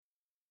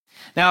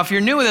Now, if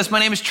you're new with us, my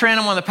name is Trent.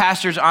 I'm one of the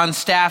pastors on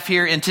staff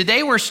here, and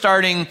today we're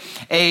starting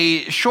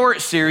a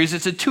short series.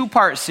 It's a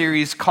two-part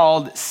series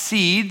called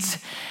Seeds.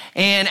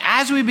 And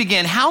as we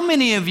begin, how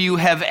many of you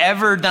have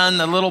ever done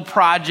the little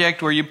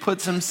project where you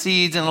put some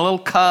seeds in a little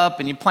cup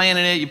and you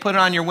planted it, you put it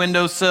on your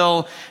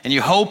windowsill, and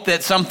you hope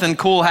that something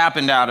cool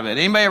happened out of it?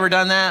 Anybody ever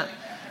done that?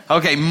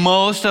 Okay,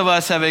 most of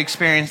us have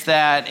experienced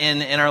that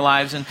in our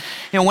lives. And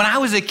when I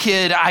was a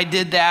kid, I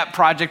did that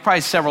project probably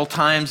several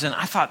times, and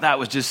I thought that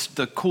was just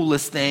the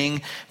coolest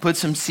thing. Put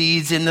some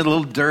seeds in the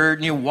little dirt,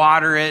 and you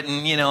water it,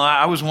 and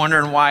I was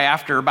wondering why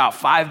after about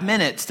 5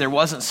 minutes there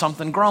wasn't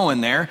something growing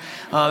there,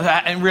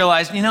 and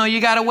realized, you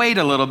got to wait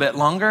a little bit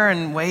longer,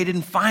 and waited,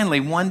 and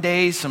finally one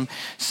day some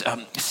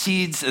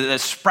seeds, the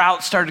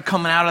sprouts started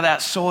coming out of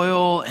that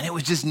soil, and it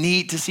was just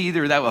neat to see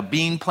either that a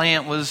bean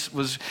plant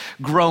was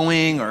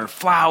growing or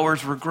flowers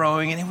were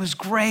growing, and it was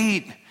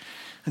great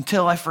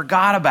until I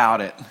forgot about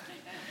it.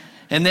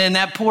 And then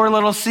that poor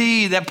little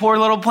seed, that poor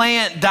little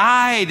plant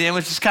died, and it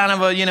was just kind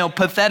of a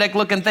pathetic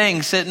looking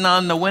thing sitting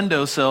on the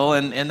windowsill,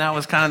 and that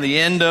was kind of the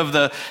end of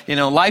the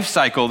life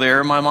cycle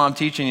there. My mom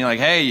teaching you, like,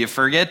 hey, you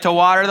forget to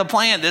water the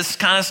plant. This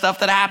kind of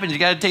stuff that happens, you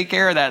got to take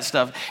care of that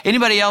stuff.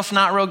 Anybody else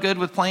not real good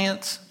with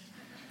plants?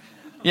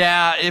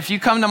 Yeah, if you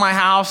come to my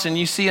house and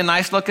you see a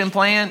nice looking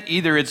plant,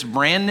 either it's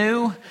brand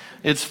new,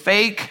 it's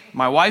fake,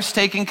 my wife's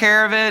taking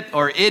care of it,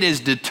 or it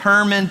is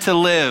determined to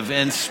live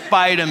in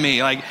spite of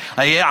me. Like,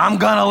 yeah, I'm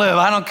gonna live.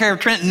 I don't care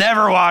if Trent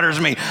never waters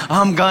me.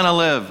 I'm gonna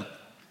live.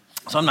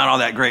 So I'm not all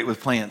that great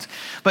with plants.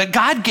 But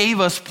God gave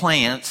us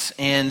plants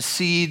and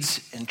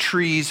seeds and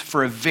trees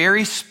for a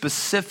very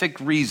specific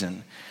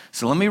reason.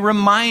 So let me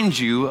remind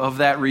you of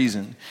that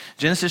reason.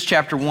 Genesis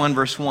chapter 1,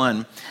 verse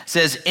 1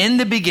 says, "In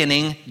the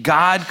beginning,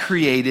 God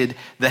created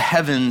the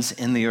heavens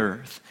and the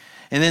earth."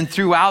 And then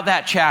throughout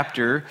that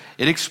chapter,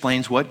 it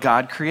explains what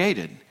God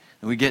created.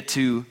 And we get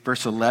to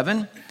verse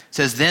 11. It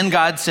says, "Then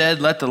God said,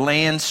 let the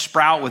land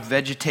sprout with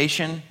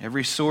vegetation,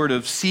 every sort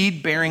of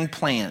seed-bearing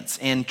plants,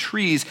 and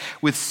trees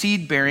with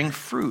seed-bearing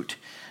fruit.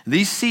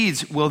 These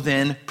seeds will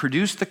then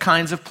produce the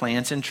kinds of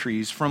plants and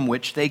trees from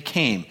which they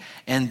came."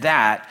 And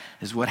that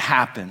is what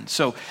happened.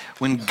 So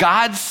when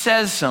God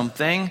says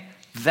something,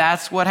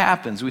 that's what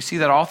happens. We see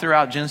that all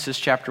throughout Genesis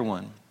chapter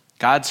 1.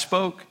 God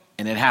spoke,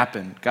 and it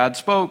happened. God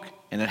spoke,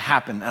 and it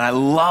happened. And I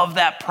love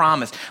that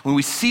promise. When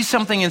we see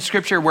something in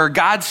Scripture where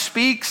God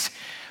speaks,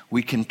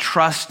 we can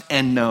trust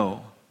and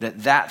know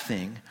that that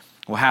thing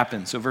will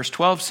happen. So verse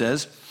 12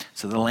 says,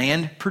 "So the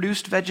land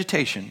produced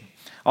vegetation,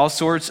 all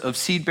sorts of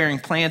seed-bearing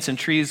plants and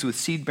trees with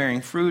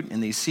seed-bearing fruit,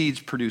 and these seeds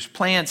produced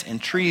plants and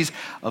trees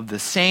of the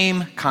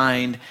same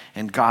kind,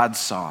 and God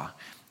saw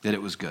that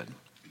it was good."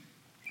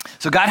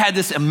 So God had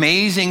this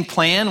amazing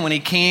plan when he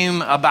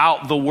came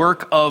about the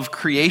work of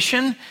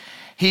creation.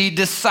 He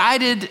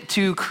decided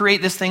to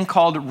create this thing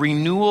called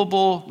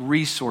renewable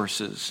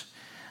resources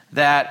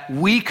that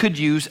we could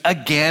use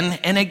again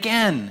and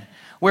again,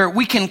 where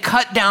we can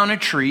cut down a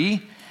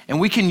tree and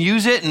we can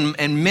use it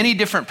in many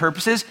different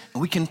purposes,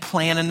 and we can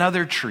plant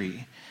another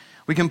tree.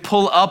 We can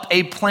pull up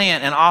a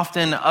plant, and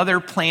often other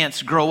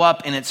plants grow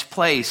up in its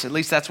place. At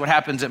least that's what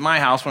happens at my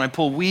house when I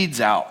pull weeds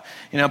out.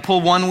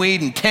 Pull one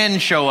weed and 10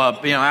 show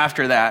up,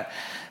 after that.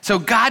 So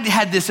God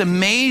had this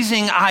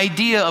amazing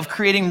idea of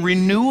creating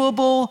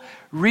renewable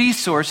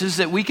resources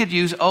that we could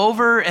use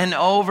over and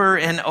over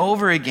and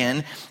over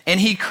again, and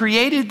he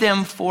created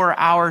them for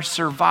our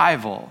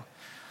survival.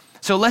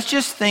 So let's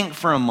just think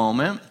for a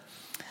moment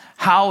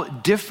how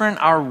different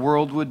our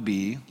world would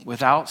be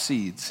without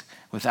seeds,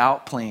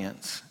 without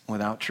plants,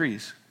 without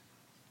trees.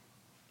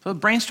 So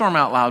brainstorm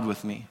out loud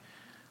with me.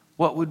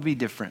 What would be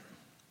different?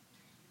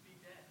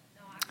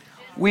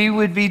 We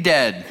would be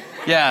dead.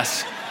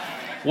 Yes.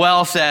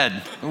 Well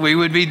said. We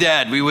would be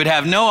dead. We would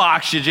have no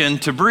oxygen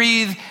to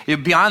breathe.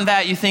 Beyond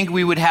that, you think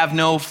we would have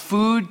no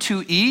food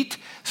to eat.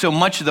 So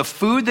much of the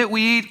food that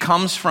we eat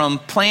comes from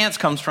plants,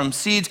 comes from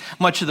seeds.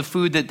 Much of the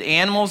food that the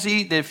animals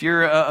eat, if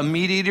you're a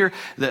meat eater,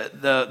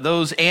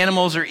 those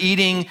animals are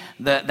eating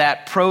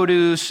that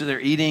produce.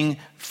 They're eating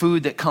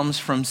food that comes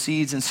from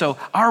seeds. And so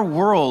our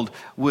world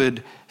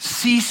would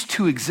cease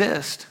to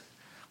exist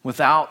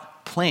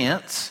without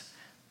plants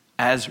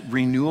as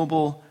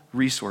renewable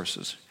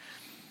resources.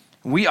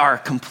 We are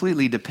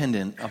completely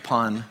dependent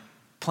upon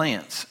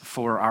plants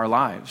for our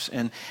lives.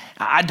 And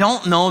I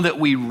don't know that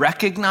we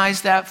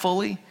recognize that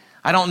fully.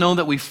 I don't know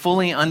that we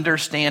fully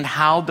understand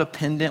how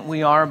dependent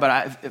we are,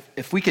 but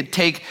if we could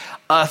take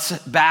us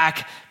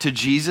back to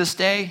Jesus'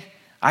 day,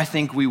 I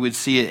think we would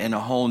see it in a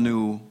whole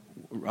new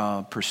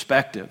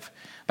perspective.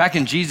 Back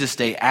in Jesus'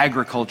 day,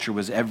 agriculture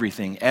was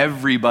everything.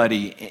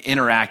 Everybody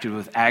interacted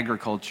with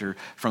agriculture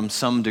from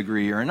some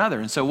degree or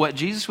another. And so what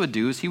Jesus would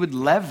do is he would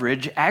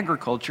leverage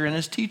agriculture in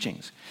his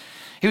teachings.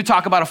 He would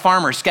talk about a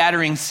farmer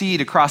scattering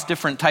seed across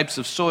different types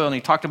of soil, and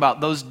he talked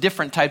about those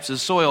different types of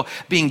soil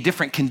being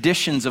different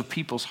conditions of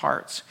people's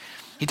hearts.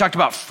 He talked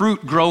about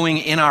fruit growing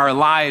in our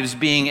lives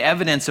being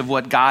evidence of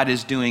what God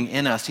is doing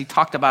in us. He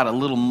talked about a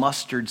little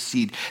mustard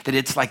seed, that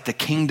it's like the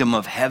kingdom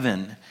of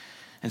heaven.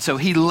 And so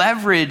he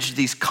leveraged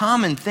these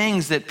common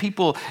things that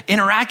people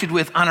interacted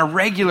with on a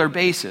regular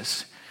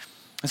basis.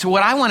 And so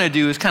what I want to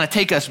do is kind of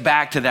take us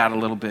back to that a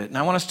little bit. And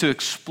I want us to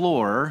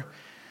explore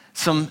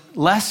some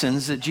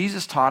lessons that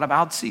Jesus taught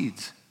about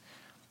seeds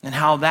and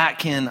how that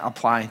can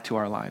apply to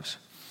our lives.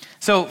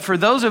 So for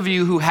those of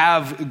you who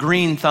have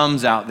green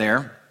thumbs out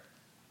there,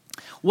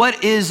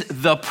 what is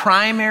the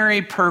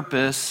primary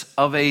purpose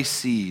of a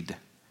seed?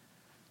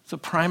 It's a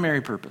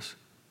primary purpose.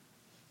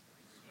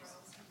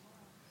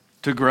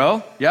 To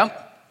grow?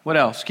 Yep. What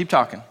else? Keep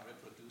talking.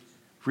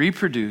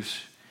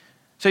 Reproduce.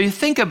 So you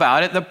think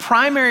about it, the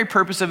primary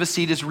purpose of a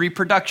seed is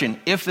reproduction.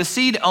 If the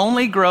seed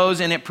only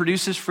grows and it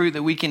produces fruit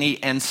that we can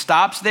eat and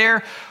stops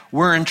there,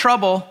 we're in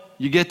trouble.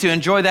 You get to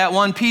enjoy that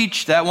one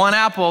peach, that one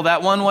apple,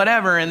 that one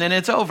whatever, and then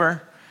it's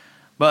over.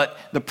 But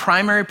the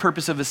primary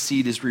purpose of a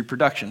seed is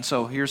reproduction.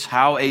 So here's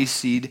how a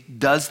seed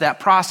does that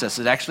process.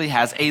 It actually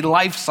has a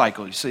life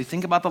cycle. So you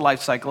think about the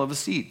life cycle of a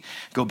seed.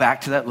 Go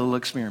back to that little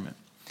experiment.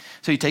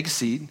 So you take a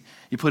seed,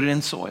 you put it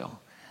in soil.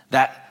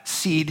 That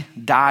seed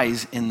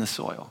dies in the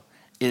soil.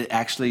 It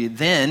actually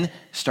then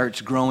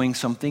starts growing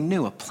something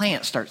new. A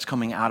plant starts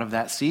coming out of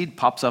that seed,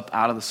 pops up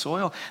out of the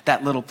soil.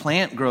 That little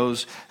plant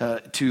grows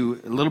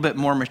to a little bit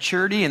more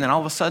maturity, and then all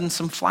of a sudden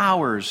some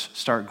flowers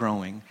start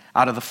growing.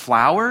 Out of the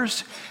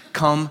flowers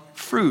come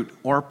fruit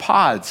or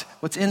pods.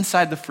 What's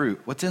inside the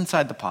fruit? What's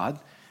inside the pod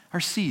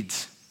are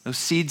seeds. Those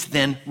seeds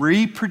then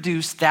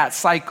reproduce that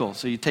cycle.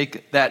 So you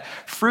take that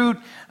fruit,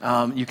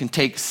 you can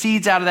take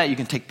seeds out of that, you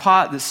can take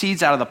the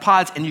seeds out of the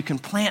pods, and you can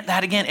plant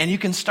that again, and you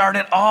can start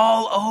it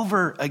all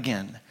over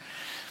again.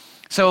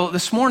 So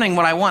this morning,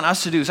 what I want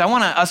us to do is I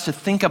want us to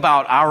think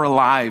about our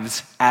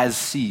lives as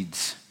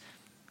seeds.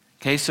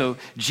 Okay, so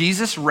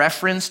Jesus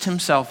referenced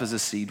himself as a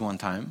seed one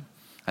time.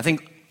 I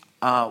think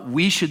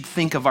we should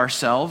think of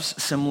ourselves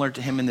similar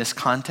to him in this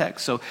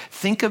context. So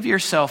think of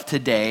yourself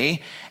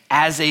today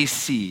as a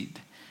seed.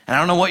 And I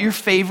don't know what your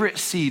favorite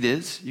seed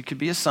is. You could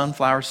be a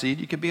sunflower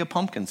seed. You could be a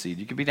pumpkin seed.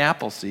 You could be an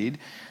apple seed.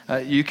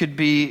 You could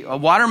be a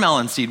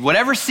watermelon seed.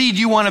 Whatever seed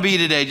you want to be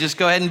today, just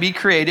go ahead and be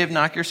creative.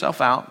 Knock yourself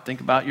out.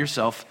 Think about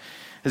yourself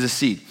as a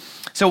seed.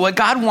 So what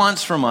God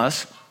wants from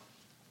us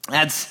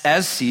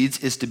as seeds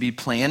is to be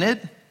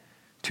planted,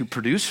 to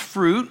produce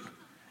fruit,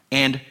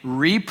 and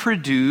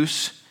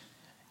reproduce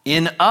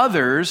in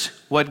others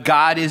what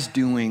God is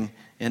doing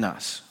in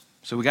us.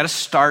 So we got to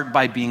start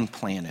by being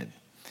planted.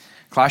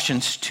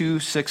 Colossians 2,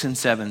 6, and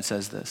 7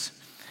 says this.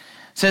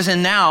 It says,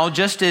 and now,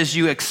 just as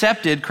you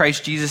accepted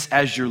Christ Jesus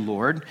as your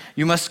Lord,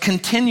 you must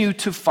continue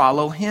to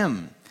follow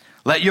him.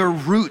 Let your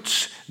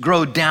roots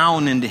grow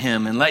down into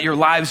him and let your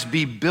lives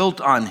be built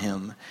on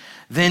him.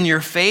 Then your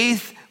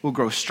faith will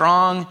grow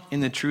strong in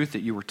the truth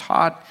that you were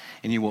taught,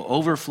 and you will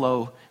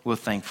overflow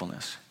with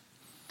thankfulness.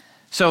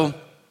 So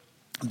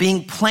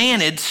being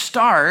planted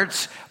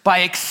starts by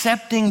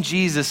accepting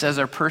Jesus as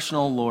our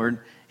personal Lord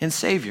and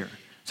Savior.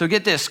 So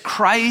get this,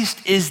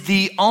 Christ is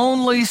the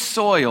only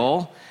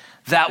soil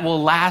that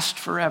will last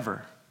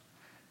forever.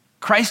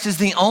 Christ is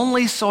the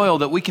only soil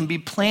that we can be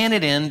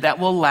planted in that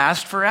will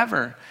last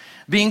forever.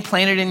 Being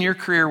planted in your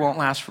career won't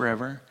last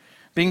forever.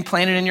 Being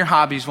planted in your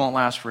hobbies won't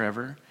last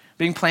forever.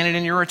 Being planted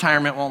in your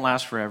retirement won't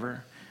last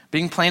forever.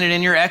 Being planted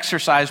in your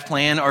exercise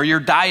plan or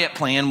your diet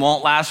plan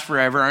won't last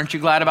forever. Aren't you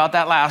glad about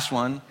that last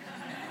one?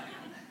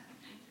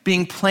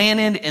 Being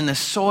planted in the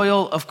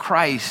soil of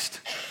Christ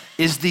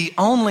is the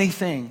only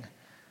thing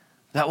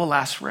that will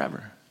last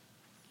forever.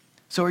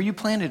 So are you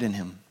planted in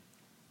him?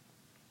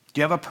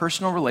 Do you have a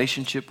personal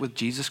relationship with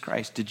Jesus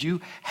Christ? Did you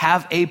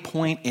have a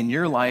point in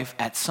your life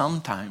at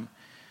some time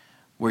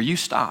where you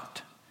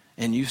stopped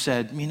and you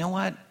said, you know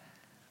what?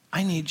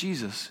 I need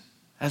Jesus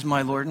as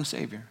my Lord and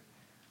Savior.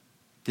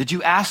 Did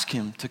you ask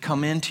him to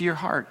come into your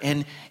heart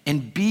and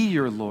be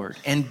your Lord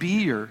and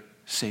be your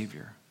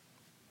Savior?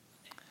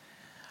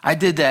 I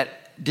did that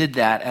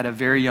at a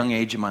very young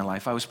age in my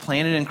life. I was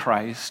planted in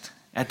Christ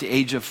at the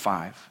age of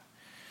 5.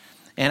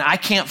 And I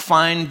can't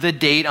find the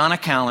date on a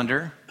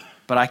calendar,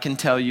 but I can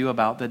tell you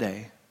about the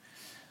day.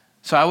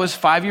 So I was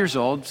 5 years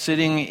old,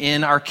 sitting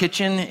in our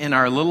kitchen in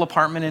our little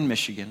apartment in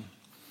Michigan.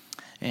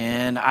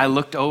 And I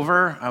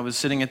was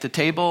sitting at the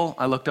table,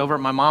 I looked over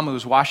at my mom who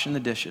was washing the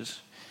dishes.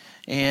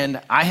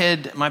 And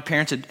my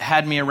parents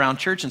had me around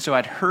church, and so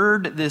I'd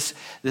heard this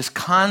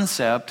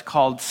concept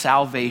called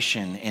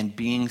salvation and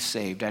being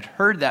saved. I'd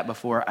heard that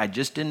before, I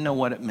just didn't know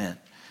what it meant.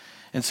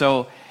 And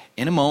so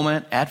in a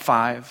moment at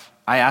 5,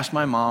 I asked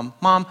my mom,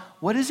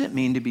 what does it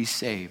mean to be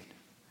saved?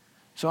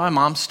 So my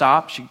mom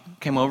stopped, she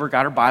came over,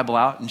 got her Bible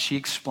out, and she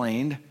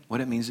explained what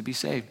it means to be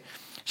saved.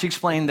 She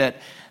explained that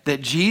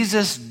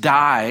Jesus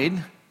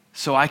died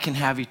so I can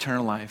have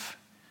eternal life.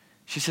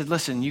 She said,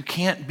 listen, you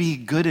can't be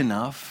good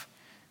enough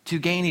to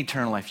gain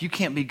eternal life. You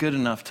can't be good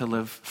enough to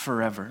live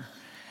forever.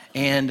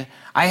 And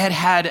I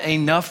had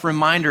enough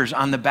reminders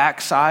on the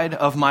backside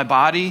of my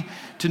body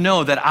to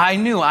know that I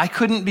knew I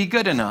couldn't be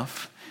good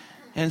enough.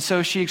 And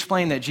so she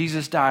explained that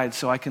Jesus died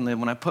so I can live.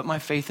 When I put my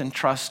faith and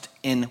trust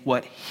in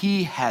what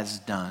he has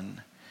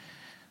done,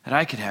 that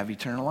I could have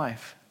eternal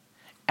life.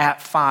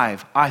 At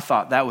 5, I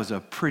thought that was a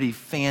pretty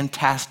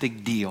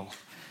fantastic deal.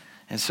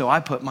 And so I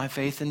put my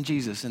faith in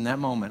Jesus in that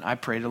moment. I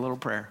prayed a little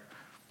prayer.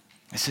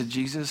 I said,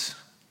 Jesus,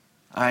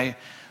 I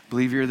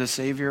believe you're the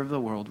Savior of the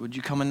world. Would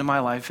you come into my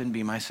life and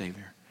be my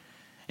Savior?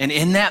 And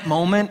in that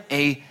moment,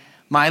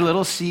 my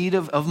little seed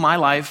of my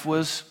life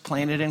was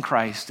planted in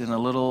Christ, and a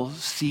little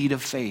seed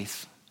of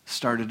faith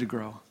started to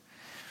grow.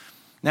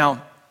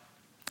 Now,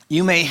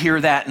 you may hear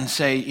that and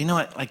say, you know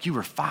what, like you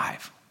were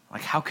 5.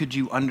 Like how could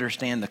you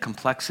understand the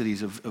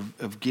complexities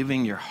of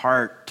giving your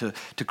heart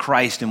to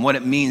Christ and what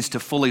it means to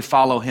fully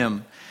follow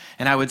him?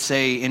 And I would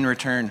say in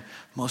return,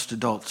 most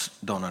adults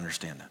don't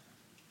understand it.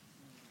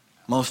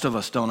 Most of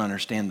us don't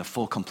understand the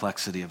full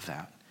complexity of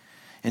that.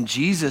 And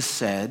Jesus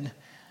said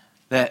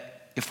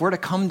that if we're to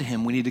come to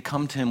him, we need to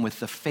come to him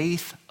with the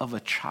faith of a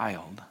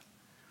child.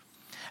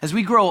 As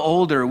we grow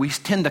older, we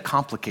tend to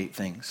complicate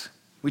things.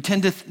 We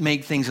tend to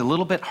make things a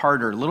little bit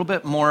harder, a little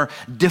bit more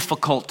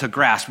difficult to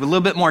grasp, a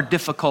little bit more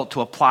difficult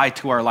to apply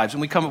to our lives.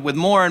 And we come up with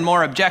more and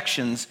more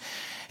objections.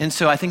 And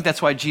so I think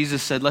that's why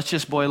Jesus said, let's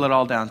just boil it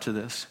all down to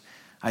this.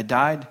 I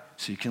died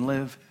so you can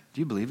live.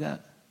 Do you believe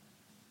that?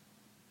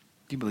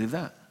 Do you believe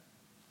that?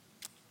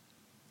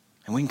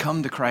 And we can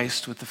come to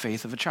Christ with the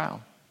faith of a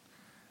child.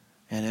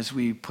 And as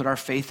we put our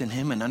faith in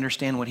him and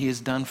understand what he has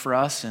done for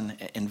us and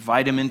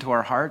invite him into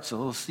our hearts, a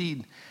little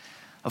seed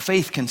of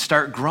faith can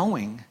start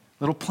growing.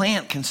 Little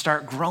plant can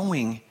start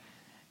growing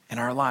in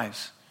our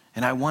lives.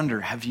 And I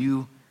wonder, have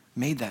you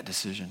made that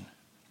decision?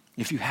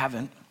 If you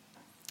haven't,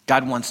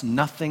 God wants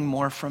nothing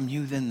more from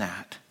you than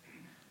that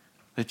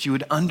you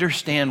would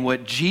understand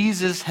what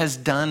Jesus has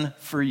done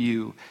for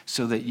you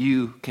so that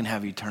you can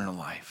have eternal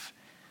life.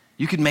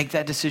 You could make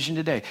that decision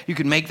today. You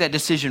could make that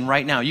decision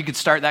right now. You could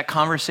start that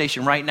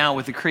conversation right now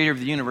with the creator of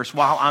the universe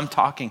while I'm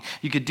talking.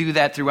 You could do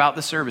that throughout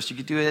the service. You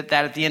could do that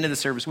at the end of the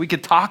service. We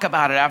could talk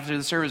about it after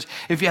the service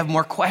if you have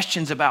more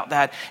questions about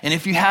that. And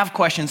if you have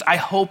questions, I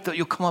hope that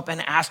you'll come up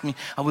and ask me.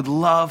 I would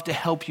love to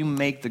help you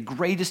make the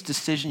greatest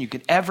decision you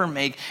could ever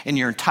make in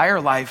your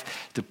entire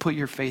life to put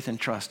your faith and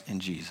trust in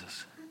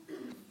Jesus.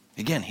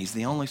 Again, he's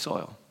the only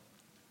soil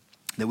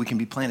that we can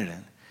be planted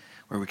in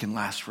where we can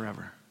last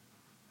forever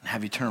and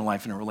have eternal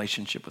life in a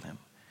relationship with him.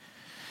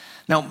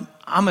 Now,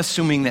 I'm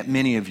assuming that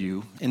many of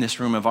you in this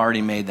room have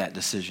already made that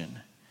decision.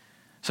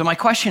 So my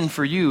question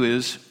for you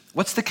is,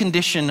 what's the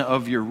condition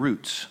of your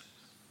roots?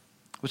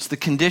 What's the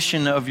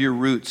condition of your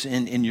roots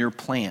in your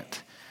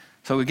plant?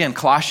 So again,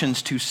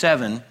 Colossians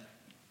 2:7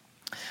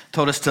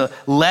 told us to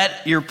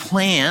let your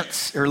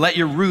plants or let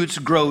your roots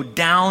grow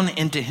down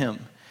into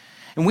him.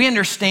 And we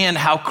understand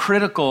how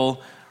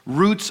critical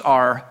roots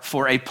are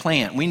for a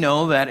plant. We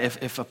know that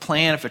if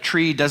a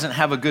tree doesn't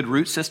have a good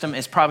root system,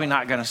 it's probably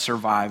not going to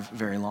survive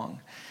very long.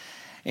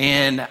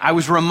 And I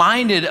was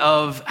reminded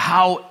of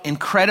how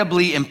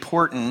incredibly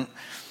important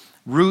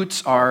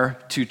roots are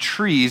to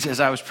trees as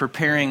I was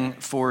preparing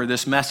for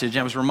this message.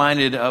 I was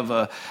reminded of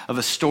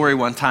a story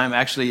one time,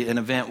 actually an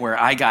event where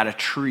I got a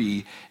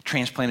tree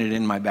transplanted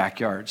in my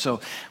backyard. So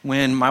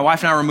when my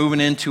wife and I were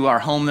moving into our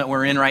home that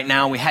we're in right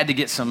now, we had to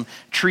get some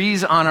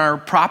trees on our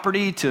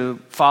property to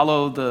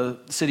follow the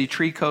city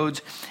tree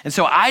codes. And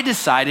so I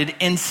decided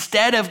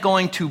instead of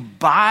going to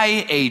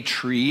buy a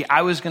tree,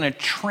 I was going to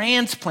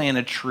transplant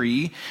a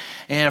tree.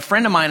 And a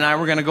friend of mine and I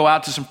were going to go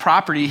out to some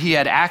property he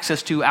had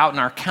access to out in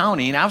our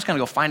county, and I was going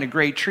to go find a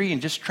great tree and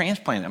just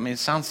transplant it. I mean, it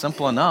sounds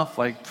simple enough.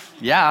 Like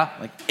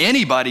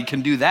anybody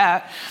can do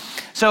that.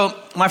 So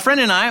my friend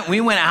and I,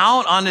 we went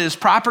out onto this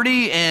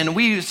property and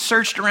we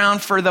searched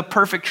around for the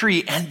perfect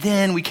tree. And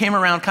then we came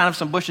around kind of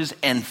some bushes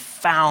and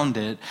found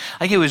it.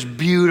 Like it was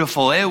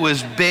beautiful. It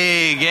was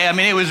big. I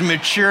mean, it was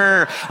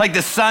mature. Like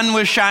the sun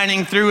was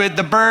shining through it.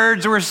 The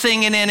birds were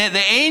singing in it. The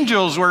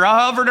angels were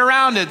hovered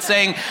around it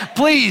saying,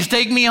 please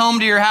take me home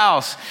to your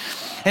house.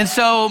 And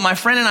so my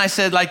friend and I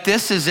said, like,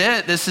 this is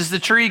it. This is the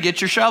tree.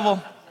 Get your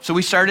shovel. So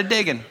we started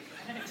digging.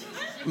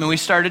 We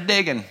started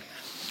digging.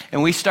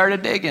 And we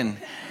started digging.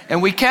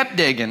 And we kept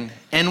digging,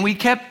 and we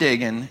kept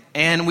digging,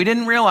 and we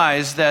didn't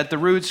realize that the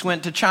roots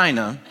went to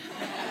China.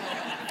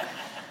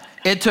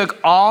 It took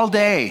all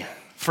day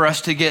for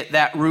us to get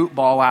that root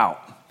ball out.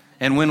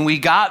 And when we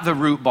got the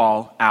root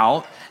ball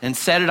out and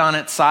set it on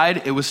its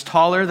side, it was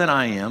taller than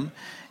I am.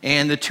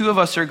 And the two of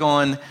us are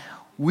going,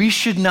 we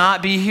should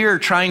not be here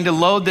trying to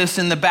load this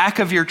in the back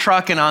of your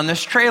truck and on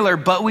this trailer,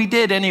 but we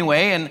did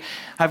anyway. And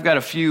I've got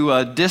a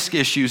few disc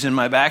issues in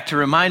my back to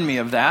remind me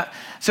of that.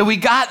 So we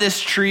got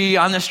this tree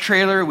on this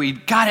trailer. We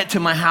got it to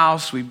my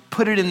house. We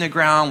put it in the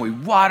ground. We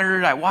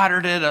watered it. I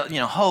watered it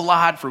a whole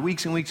lot for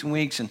weeks and weeks and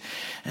weeks, and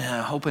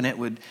hoping it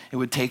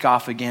would take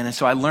off again. And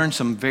so I learned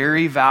some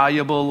very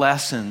valuable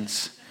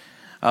lessons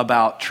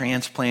about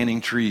transplanting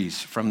trees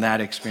from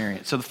that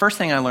experience. So the first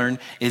thing I learned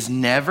is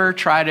never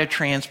try to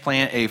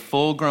transplant a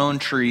full-grown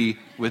tree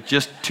with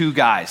just two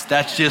guys.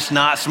 That's just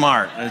not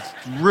smart. It's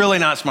really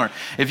not smart.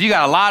 If you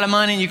got a lot of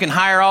money and you can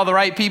hire all the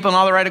right people and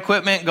all the right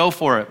equipment, go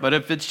for it. But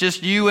if it's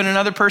just you and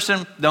another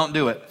person, don't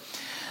do it.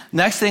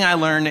 Next thing I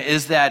learned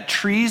is that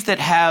trees that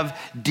have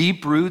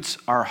deep roots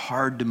are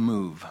hard to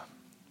move.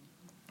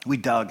 We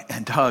dug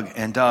and dug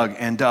and dug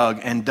and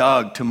dug and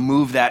dug to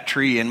move that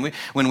tree. And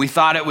when we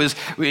thought it was,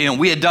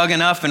 we had dug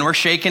enough and we're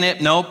shaking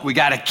it, nope, we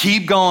got to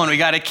keep going. We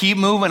got to keep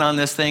moving on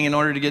this thing in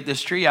order to get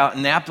this tree out.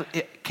 And the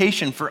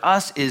application for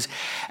us is,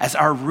 as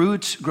our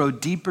roots grow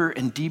deeper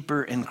and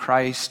deeper in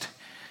Christ,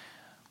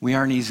 we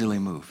aren't easily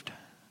moved.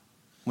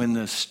 When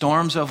the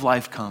storms of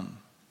life come,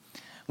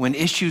 when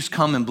issues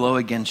come and blow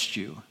against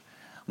you,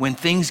 when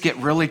things get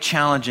really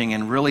challenging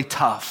and really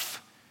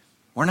tough,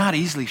 we're not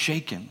easily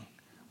shaken.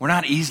 We're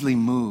not easily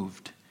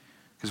moved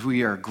because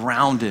we are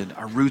grounded.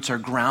 Our roots are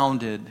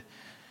grounded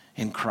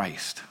in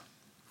Christ.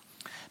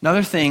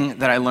 Another thing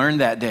that I learned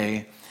that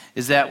day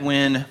is that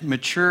when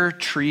mature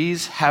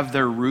trees have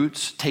their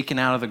roots taken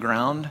out of the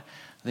ground,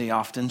 they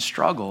often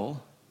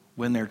struggle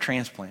when they're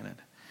transplanted.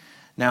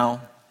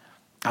 Now,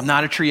 I'm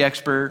not a tree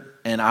expert,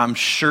 and I'm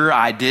sure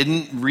I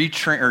didn't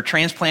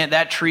transplant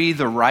that tree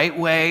the right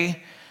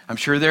way. I'm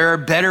sure there are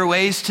better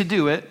ways to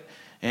do it.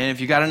 And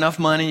if you got enough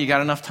money, you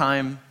got enough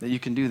time that you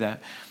can do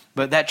that.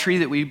 But that tree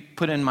that we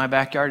put in my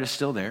backyard is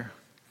still there.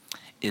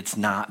 It's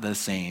not the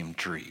same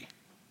tree.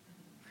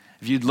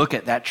 If you'd look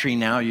at that tree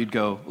now, you'd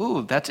go,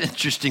 ooh, that's an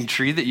interesting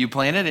tree that you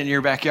planted in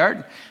your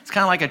backyard. It's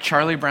kind of like a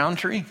Charlie Brown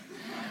tree.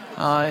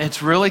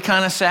 It's really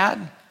kind of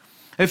sad.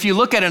 If you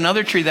look at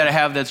another tree that I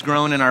have that's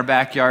grown in our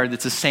backyard,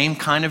 that's the same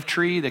kind of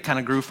tree that kind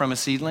of grew from a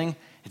seedling,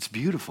 it's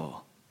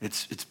beautiful.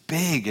 It's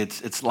big.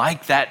 It's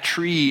like that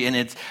tree, and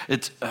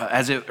it's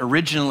as it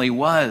originally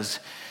was.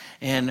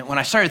 And when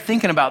I started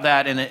thinking about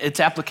that and its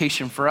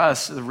application for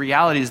us, the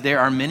reality is there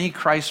are many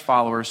Christ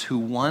followers who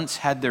once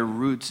had their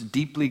roots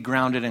deeply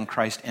grounded in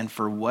Christ, and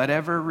for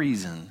whatever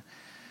reason,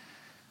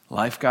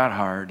 life got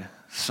hard,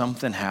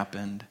 something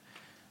happened,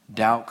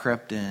 doubt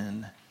crept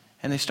in,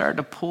 and they started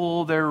to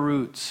pull their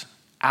roots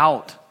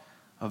out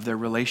of their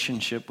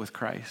relationship with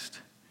Christ.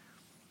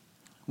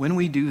 When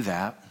we do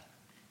that,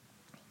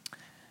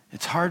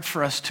 it's hard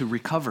for us to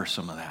recover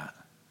some of that.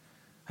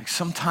 Like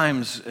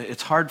sometimes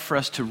it's hard for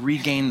us to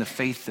regain the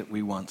faith that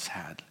we once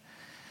had.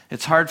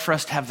 It's hard for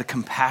us to have the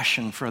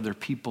compassion for other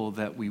people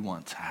that we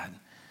once had.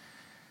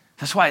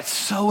 That's why it's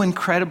so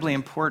incredibly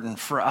important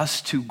for us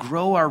to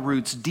grow our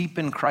roots deep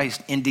in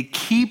Christ and to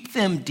keep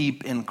them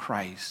deep in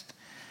Christ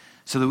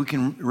so that we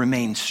can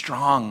remain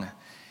strong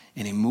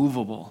and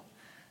immovable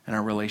in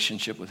our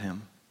relationship with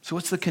Him. So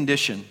what's the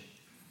condition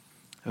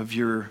of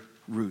your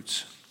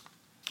roots?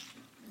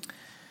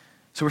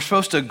 So we're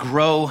supposed to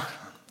grow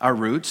our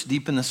roots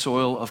deep in the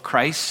soil of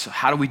Christ. So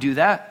how do we do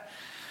that?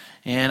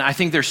 And I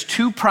think there's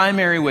two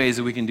primary ways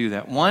that we can do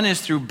that. One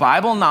is through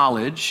Bible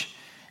knowledge,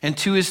 and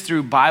two is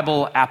through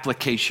Bible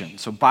application.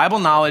 So Bible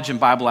knowledge and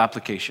Bible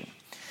application.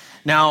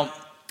 Now,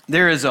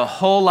 there is a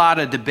whole lot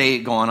of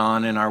debate going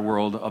on in our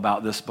world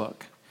about this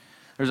book.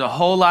 There's a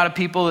whole lot of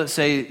people that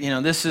say,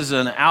 this is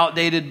an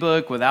outdated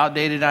book with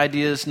outdated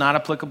ideas, not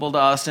applicable to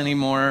us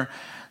anymore.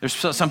 There's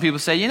some people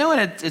say,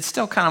 it's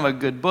still kind of a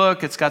good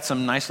book. It's got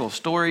some nice little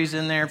stories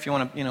in there. If you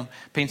want to,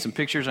 paint some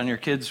pictures on your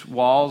kids'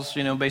 walls,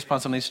 based upon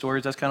some of these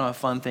stories, that's kind of a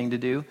fun thing to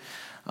do.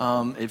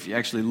 If you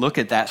actually look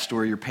at that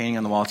story you're painting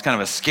on the wall, it's kind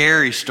of a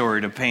scary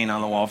story to paint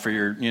on the wall for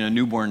your,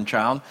 newborn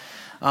child.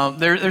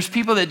 There's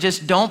people that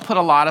just don't put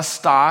a lot of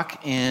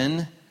stock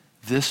in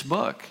this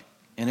book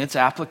and its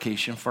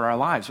application for our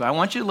lives. But I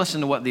want you to listen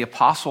to what the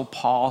Apostle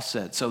Paul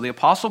said. So the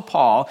Apostle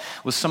Paul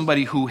was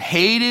somebody who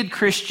hated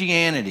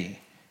Christianity.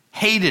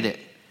 Hated it.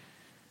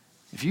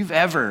 If you've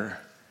ever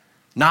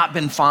not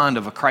been fond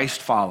of a Christ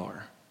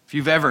follower, if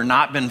you've ever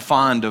not been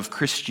fond of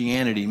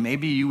Christianity,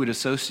 maybe you would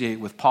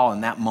associate with Paul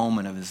in that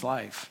moment of his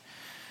life.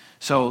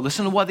 So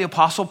listen to what the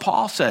Apostle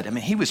Paul said.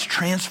 He was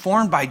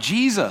transformed by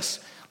Jesus.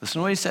 Listen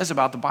to what he says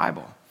about the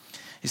Bible.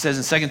 He says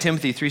in 2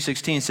 Timothy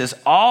 3:16, it says,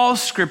 all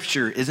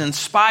Scripture is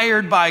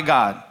inspired by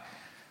God.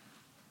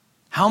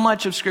 How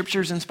much of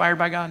Scripture is inspired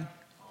by God?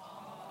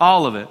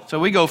 All of it. So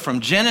we go from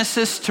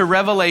Genesis to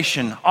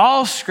Revelation.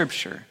 All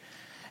Scripture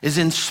is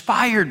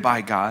inspired by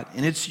God,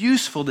 and it's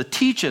useful to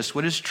teach us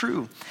what is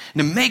true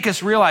and to make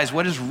us realize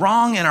what is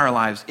wrong in our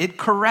lives. It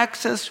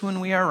corrects us when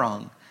we are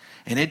wrong,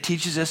 and it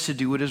teaches us to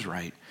do what is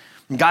right.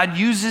 And God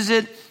uses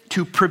it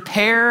to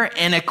prepare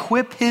and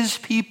equip His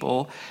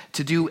people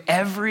to do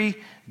every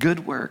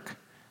good work.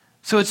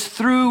 So it's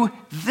through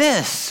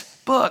this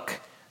book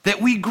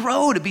that we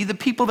grow to be the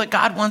people that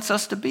God wants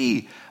us to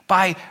be.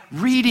 By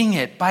reading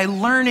it, by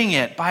learning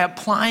it, by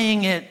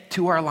applying it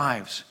to our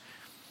lives.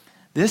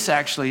 This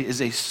actually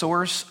is a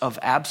source of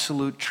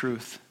absolute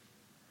truth.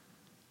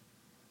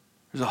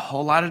 There's a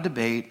whole lot of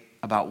debate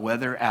about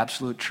whether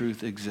absolute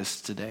truth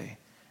exists today.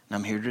 And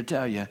I'm here to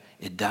tell you,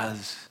 it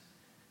does.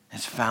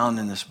 It's found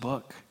in this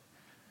book.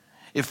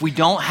 If we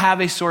don't have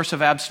a source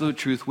of absolute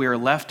truth, we are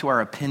left to our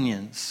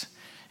opinions.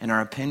 And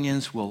our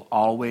opinions will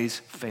always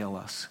fail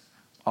us.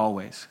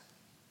 Always.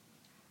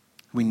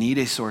 We need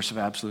a source of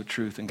absolute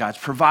truth, and God's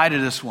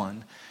provided us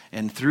one.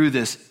 And through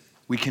this,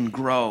 we can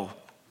grow.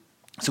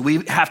 So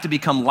we have to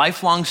become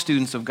lifelong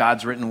students of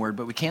God's written word,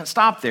 but we can't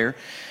stop there.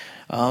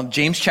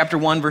 James chapter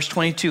 1, verse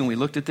 22, and we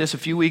looked at this a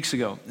few weeks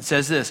ago. It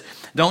says this,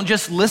 don't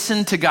just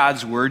listen to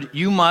God's word.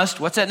 You must,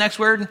 what's that next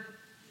word?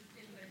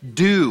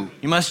 do.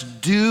 You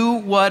must do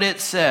what it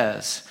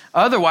says.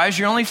 Otherwise,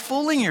 you're only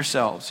fooling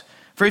yourselves.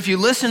 For if you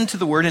listen to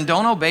the word and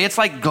don't obey, it's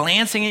like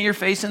glancing at your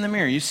face in the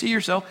mirror. You see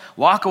yourself,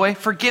 walk away,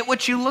 forget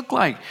what you look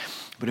like.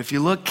 But if you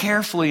look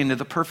carefully into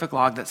the perfect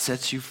law that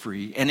sets you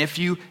free, and if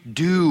you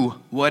do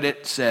what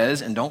it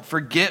says and don't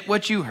forget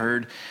what you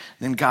heard,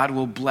 then God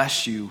will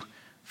bless you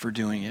for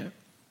doing it.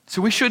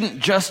 So we shouldn't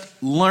just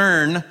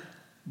learn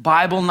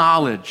Bible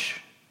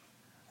knowledge.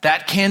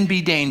 That can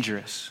be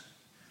dangerous.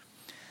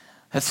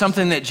 That's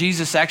something that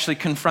Jesus actually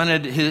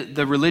confronted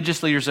the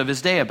religious leaders of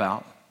his day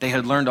about. They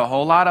had learned a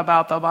whole lot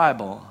about the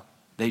Bible.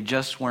 They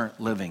just weren't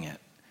living it.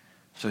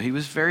 So he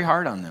was very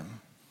hard on them.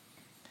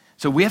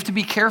 So we have to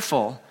be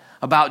careful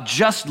about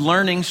just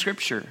learning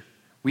Scripture.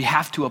 We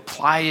have to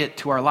apply it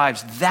to our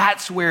lives.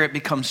 That's where it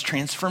becomes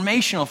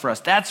transformational for us.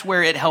 That's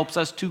where it helps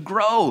us to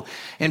grow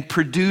and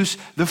produce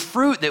the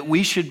fruit that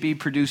we should be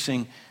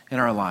producing in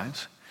our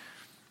lives.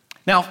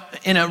 Now,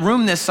 in a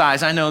room this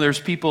size, I know there's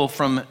people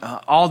from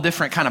all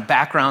different kind of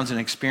backgrounds and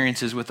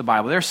experiences with the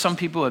Bible. There's some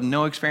people who have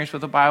no experience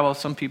with the Bible.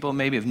 Some people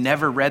maybe have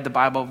never read the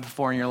Bible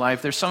before in your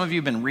life. There's some of you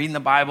who've been reading the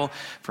Bible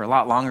for a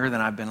lot longer than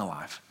I've been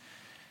alive.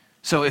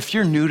 So if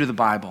you're new to the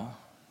Bible,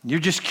 you're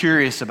just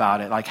curious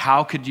about it, like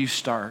how could you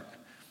start?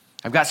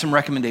 I've got some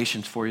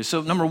recommendations for you.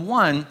 So number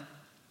one,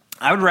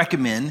 I would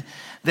recommend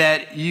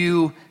that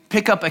you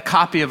pick up a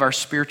copy of our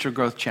Spiritual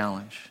Growth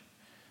Challenge.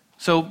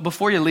 So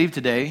before you leave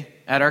today,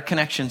 at our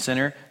Connection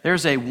Center,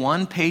 there's a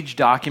one-page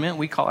document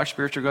we call our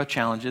Spiritual Growth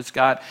Challenge. It's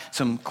got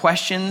some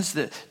questions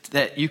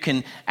that you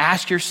can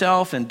ask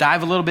yourself and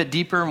dive a little bit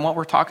deeper in what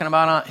we're talking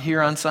about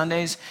here on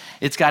Sundays.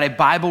 It's got a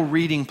Bible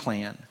reading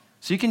plan.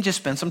 So you can just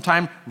spend some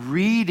time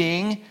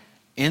reading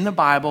in the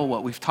Bible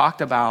what we've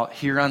talked about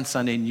here on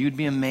Sunday, and you'd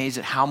be amazed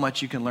at how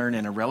much you can learn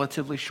in a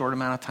relatively short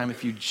amount of time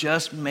if you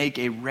just make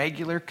a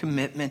regular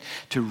commitment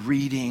to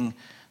reading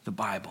the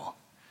Bible.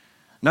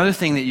 Another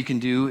thing that you can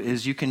do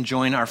is you can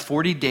join our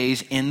 40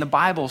 Days in the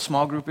Bible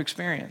small group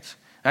experience.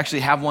 I actually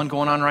have one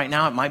going on right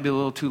now. It might be a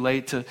little too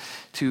late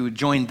to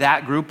join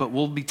that group, but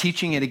we'll be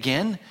teaching it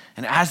again.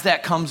 And as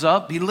that comes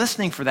up, be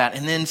listening for that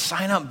and then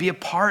sign up, be a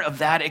part of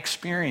that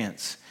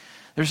experience.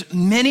 There's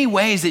many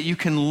ways that you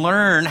can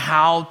learn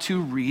how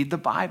to read the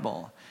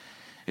Bible.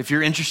 If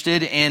you're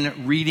interested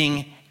in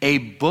reading a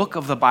book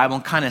of the Bible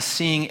and kind of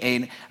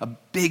seeing a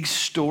big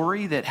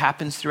story that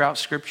happens throughout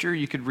Scripture,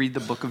 you could read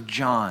the book of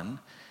John.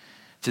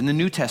 It's in the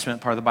New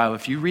Testament part of the Bible.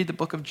 If you read the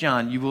book of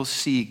John, you will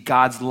see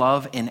God's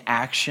love in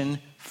action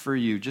for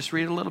you. Just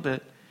read a little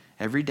bit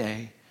every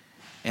day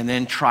and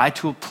then try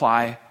to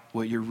apply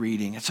what you're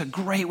reading. It's a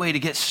great way to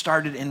get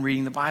started in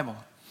reading the Bible.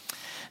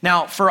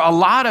 Now, for a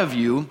lot of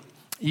you,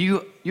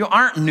 you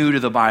aren't new to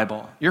the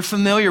Bible. You're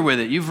familiar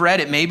with it. You've read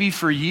it maybe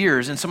for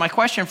years. And so my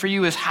question for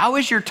you is, how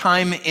is your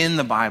time in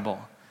the Bible?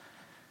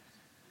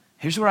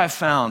 Here's what I've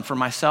found for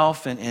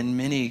myself and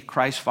many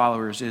Christ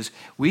followers is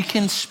we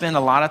can spend a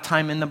lot of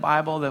time in the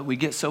Bible that we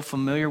get so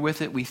familiar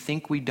with it, we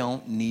think we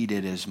don't need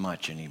it as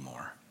much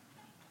anymore.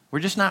 We're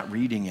just not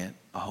reading it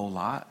a whole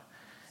lot.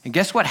 And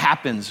guess what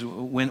happens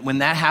when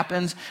that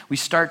happens? We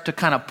start to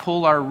kind of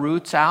pull our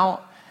roots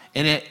out,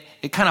 and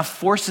it kind of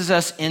forces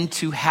us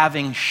into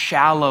having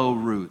shallow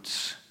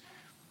roots.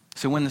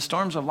 So when the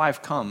storms of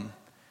life come,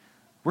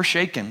 we're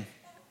shaken.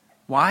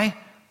 Why?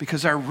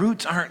 Because our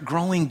roots aren't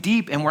growing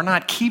deep and we're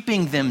not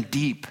keeping them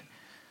deep.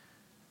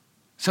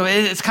 So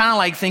it's kind of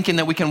like thinking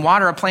that we can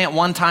water a plant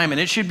one time and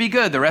it should be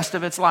good the rest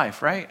of its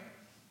life, right?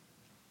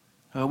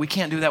 Well, we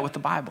can't do that with the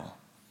Bible.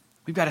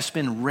 We've got to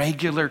spend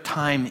regular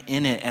time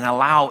in it and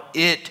allow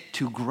it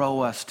to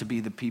grow us to be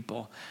the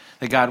people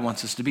that God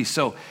wants us to be.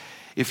 So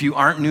if you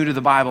aren't new to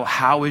the Bible,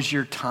 how is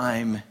your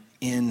time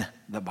in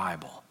the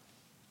Bible?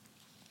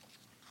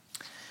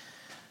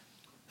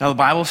 Now, the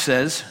Bible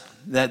says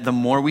that the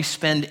more we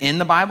spend in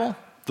the Bible,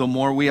 the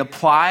more we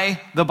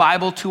apply the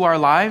Bible to our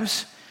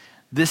lives,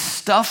 this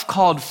stuff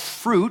called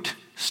fruit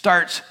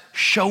starts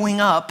showing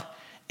up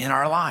in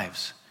our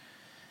lives.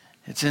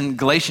 It's in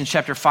Galatians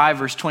chapter 5,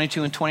 verse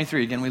 22 and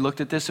 23. Again, we looked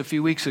at this a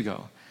few weeks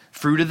ago.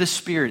 Fruit of the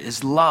Spirit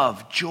is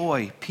love,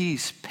 joy,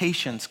 peace,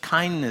 patience,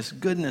 kindness,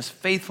 goodness,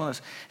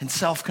 faithfulness, and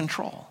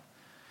self-control.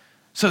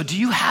 So do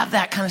you have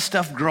that kind of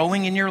stuff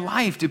growing in your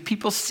life? Do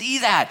people see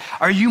that?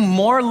 Are you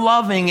more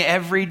loving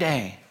every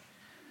day?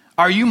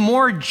 Are you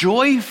more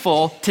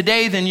joyful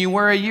today than you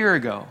were a year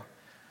ago?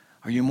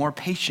 Are you more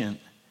patient?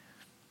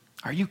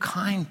 Are you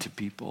kind to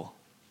people?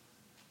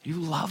 Are you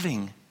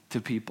loving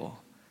to people?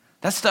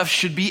 That stuff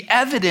should be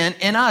evident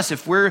in us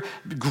if we're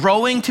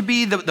growing to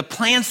be the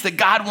plants that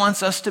God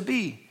wants us to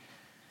be.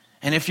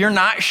 And if you're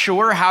not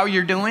sure how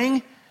you're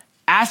doing,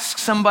 ask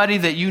somebody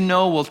that you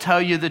know will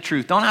tell you the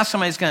truth. Don't ask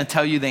somebody who's going to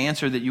tell you the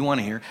answer that you want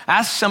to hear.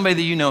 Ask somebody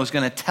that you know is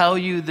going to tell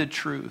you the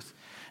truth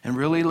and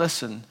really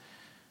listen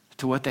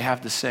to what they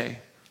have to say.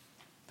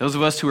 Those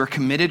of us who are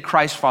committed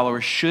Christ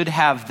followers should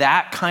have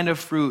that kind of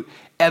fruit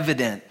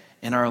evident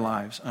in our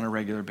lives on a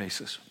regular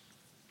basis.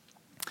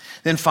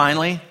 Then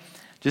finally,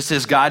 just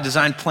as God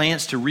designed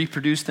plants to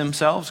reproduce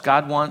themselves,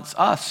 God wants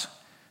us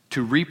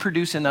to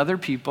reproduce in other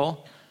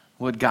people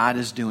what God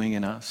is doing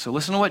in us. So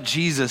listen to what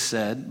Jesus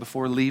said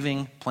before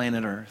leaving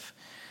planet Earth.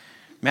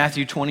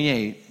 Matthew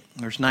 28,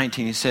 verse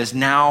 19, he says,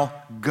 "Now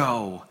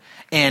go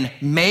and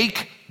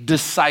make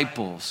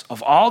disciples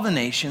of all the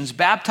nations,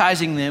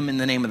 baptizing them in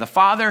the name of the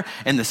Father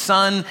and the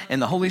Son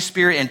and the Holy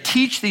Spirit, and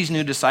teach these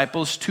new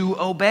disciples to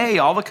obey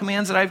all the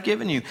commands that I've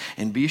given you.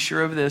 And be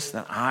sure of this,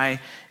 that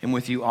I am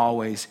with you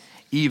always,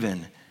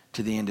 even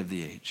to the end of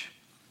the age."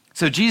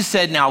 So Jesus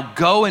said, now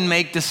go and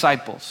make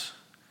disciples.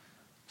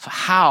 So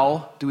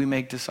how do we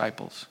make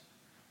disciples?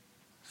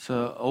 It's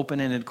an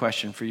open-ended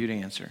question for you to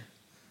answer.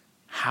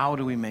 How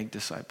do we make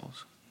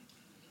disciples?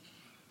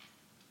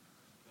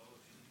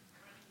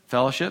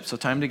 Fellowship, so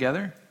time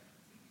together.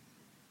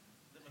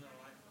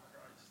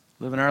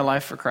 Living our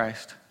life for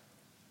Christ.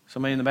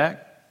 Somebody in the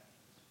back?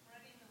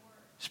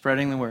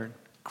 Spreading the word.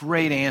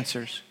 Great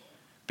answers.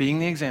 Being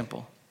the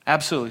example.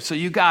 Absolutely. So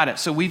you got it.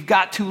 So we've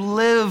got to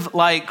live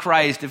like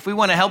Christ. If we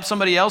want to help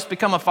somebody else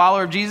become a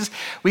follower of Jesus,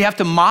 we have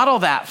to model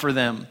that for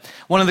them.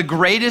 One of the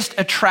greatest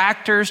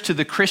attractors to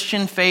the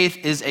Christian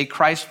faith is a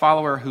Christ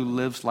follower who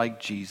lives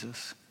like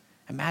Jesus.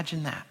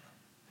 Imagine that.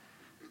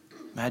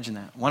 Imagine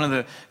that. One of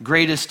the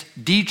greatest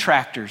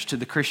detractors to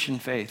the Christian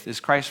faith is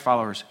Christ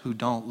followers who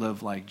don't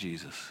live like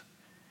Jesus.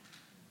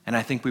 And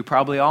I think we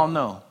probably all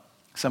know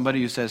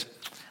somebody who says,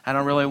 I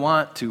don't really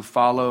want to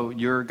follow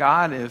your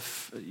God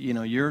if,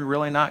 you're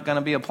really not going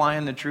to be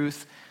applying the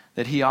truth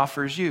that he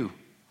offers you.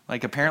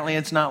 Like apparently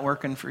it's not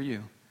working for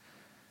you.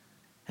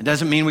 It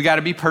doesn't mean we got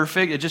to be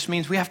perfect. It just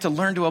means we have to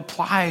learn to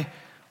apply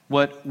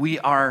what we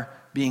are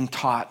being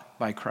taught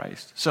by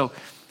Christ. So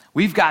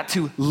we've got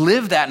to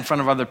live that in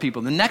front of other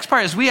people. The next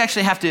part is we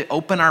actually have to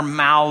open our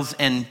mouths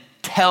and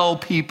tell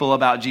people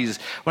about Jesus.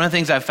 One of the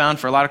things I've found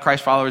for a lot of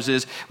Christ followers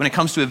is when it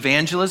comes to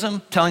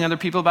evangelism, telling other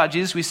people about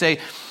Jesus, we say,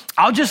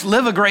 I'll just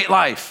live a great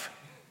life.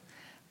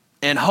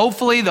 And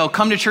hopefully they'll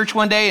come to church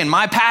one day and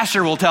my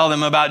pastor will tell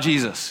them about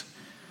Jesus.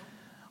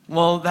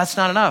 Well, that's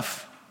not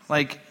enough.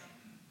 Like,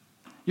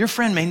 your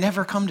friend may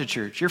never come to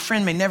church. Your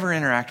friend may never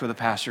interact with a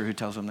pastor who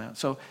tells them that.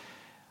 So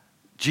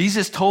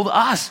Jesus told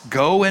us,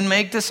 go and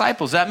make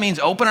disciples. That means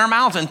open our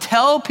mouths and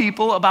tell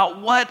people about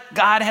what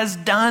God has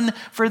done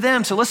for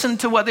them. So listen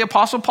to what the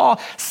Apostle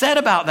Paul said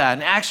about that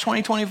in Acts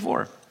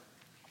 20:24.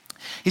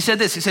 He said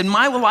this, he said,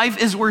 my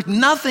life is worth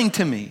nothing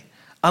to me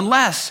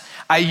unless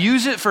I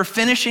use it for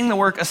finishing the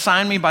work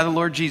assigned me by the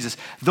Lord Jesus.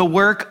 The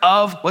work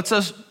of, what's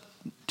those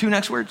two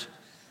next words?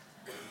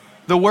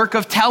 The work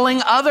of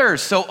telling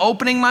others. So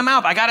opening my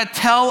mouth. I got to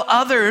tell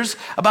others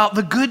about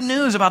the good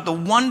news, about the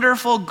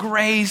wonderful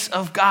grace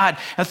of God.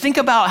 Now think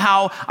about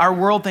how our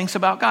world thinks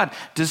about God.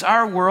 Does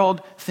our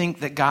world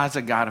think that God's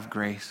a God of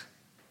grace?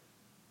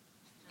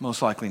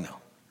 Most likely no.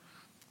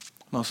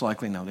 Most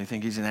likely no. They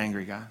think he's an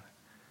angry God.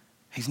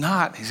 He's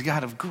not. He's a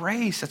God of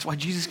grace. That's why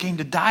Jesus came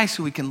to die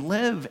so we can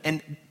live.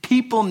 And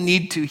people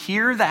need to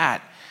hear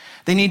that.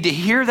 They need to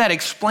hear that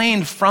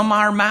explained from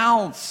our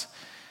mouths.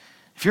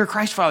 If you're a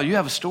Christ follower, you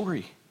have a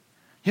story.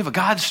 You have a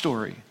God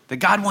story that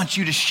God wants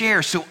you to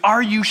share. So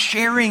are you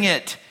sharing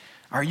it?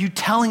 Are you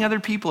telling other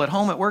people at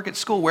home, at work, at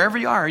school, wherever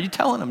you are you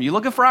telling them? You're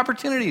looking for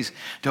opportunities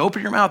to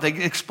open your mouth. They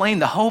explain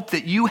the hope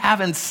that you have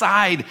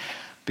inside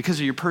because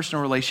of your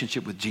personal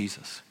relationship with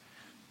Jesus.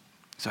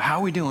 So how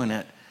are we doing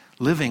it?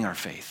 Living our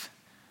faith.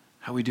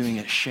 How are we doing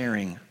it?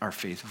 Sharing our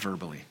faith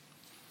verbally.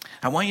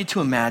 I want you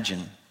to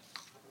imagine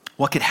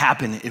what could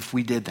happen if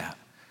we did that.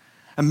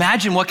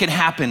 Imagine what could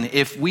happen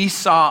if we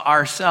saw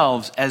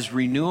ourselves as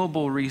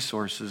renewable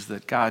resources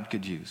that God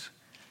could use.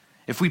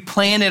 If we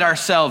planted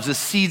ourselves as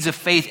seeds of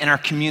faith in our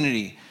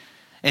community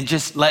and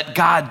just let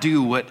God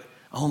do what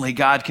only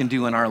God can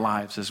do in our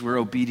lives as we're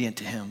obedient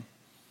to him.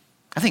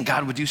 I think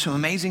God would do some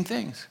amazing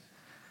things.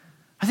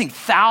 I think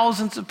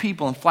thousands of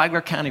people in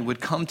Flagler County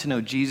would come to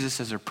know Jesus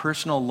as their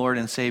personal Lord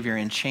and Savior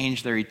and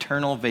change their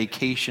eternal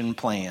vacation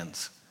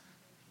plans.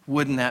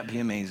 Wouldn't that be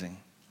amazing?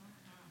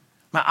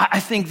 I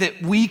think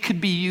that we could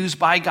be used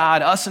by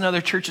God, us and other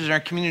churches in our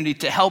community,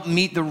 to help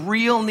meet the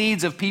real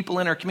needs of people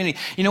in our community.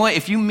 You know what?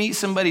 If you meet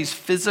somebody's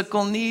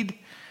physical need,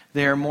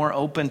 they're more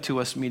open to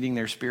us meeting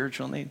their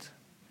spiritual needs.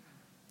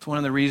 It's one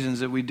of the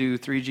reasons that we do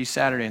 3G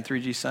Saturday and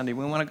 3G Sunday.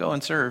 We want to go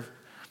and serve.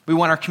 We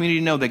want our community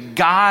to know that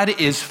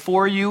God is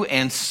for you,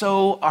 and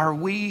so are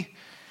we.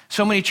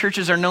 So many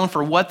churches are known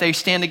for what they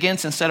stand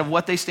against instead of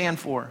what they stand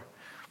for.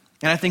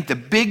 And I think the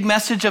big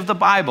message of the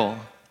Bible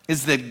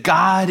is that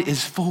God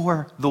is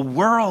for the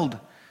world.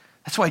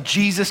 That's why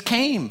Jesus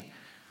came.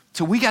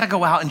 So we got to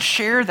go out and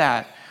share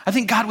that. I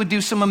think God would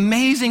do some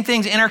amazing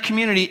things in our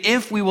community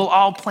if we will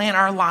all plan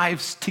our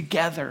lives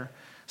together.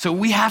 So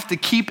we have to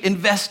keep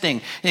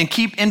investing and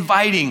keep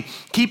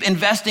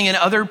investing in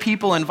other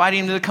people,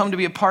 inviting them to come to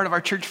be a part of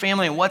our church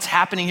family and what's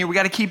happening here. We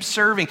got to keep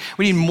serving.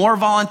 We need more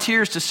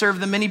volunteers to serve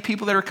the many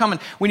people that are coming.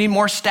 We need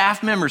more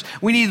staff members.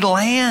 We need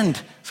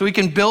land so we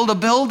can build a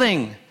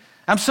building.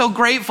 I'm so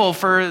grateful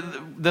for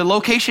the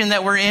location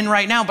that we're in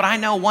right now, but I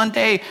know one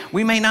day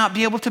we may not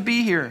be able to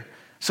be here.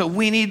 So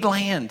we need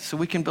land so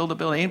we can build a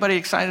building. Anybody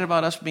excited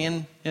about us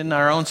being in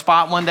our own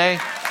spot one day?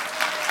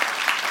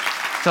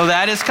 So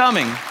that is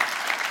coming.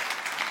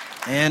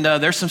 And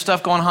there's some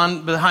stuff going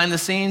on behind the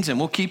scenes, and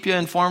we'll keep you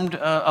informed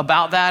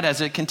about that as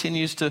it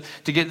continues to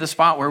get to the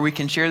spot where we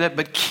can share that.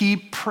 But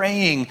keep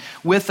praying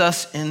with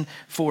us and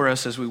for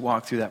us as we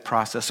walk through that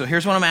process. So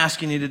here's what I'm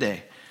asking you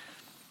today.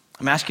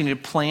 I'm asking you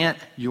to plant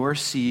your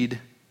seed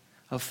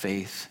of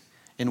faith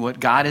in what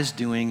God is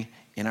doing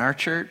in our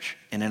church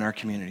and in our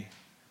community.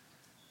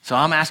 So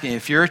I'm asking you,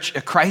 if you're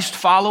a Christ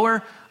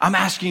follower, I'm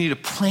asking you to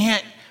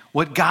plant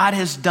what God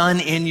has done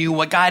in you,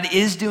 what God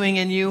is doing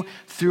in you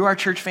through our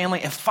church family,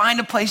 and find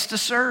a place to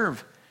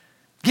serve.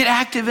 Get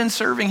active in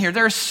serving here.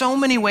 There are so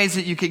many ways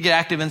that you could get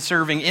active in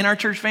serving in our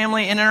church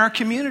family and in our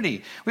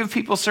community. We have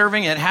people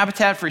serving at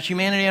Habitat for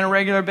Humanity on a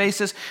regular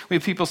basis. We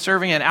have people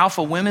serving at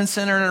Alpha Women's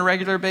Center on a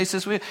regular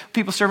basis. We have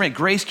people serving at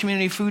Grace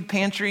Community Food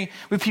Pantry.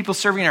 We have people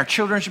serving in our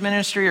children's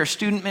ministry, our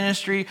student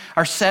ministry,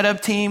 our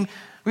setup team.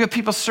 We have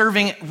people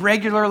serving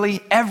regularly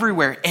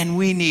everywhere, and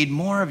we need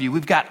more of you.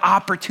 We've got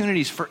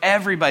opportunities for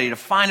everybody to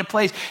find a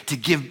place to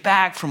give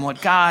back from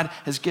what God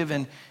has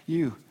given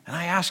you. And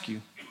I ask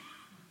you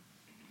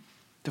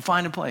to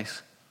find a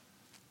place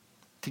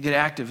to get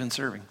active in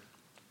serving.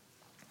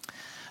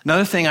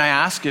 Another thing I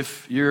ask,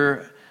 if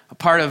you're a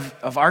part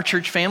of our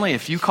church family,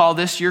 if you call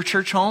this your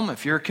church home,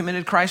 if you're a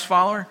committed Christ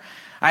follower,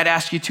 I'd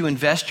ask you to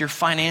invest your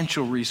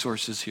financial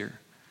resources here.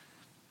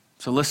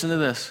 So listen to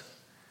this.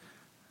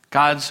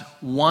 God's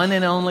one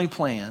and only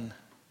plan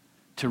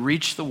to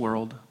reach the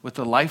world with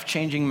the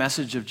life-changing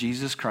message of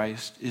Jesus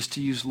Christ is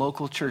to use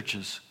local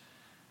churches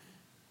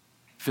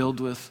filled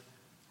with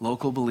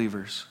local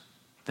believers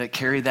that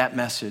carry that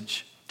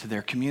message to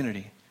their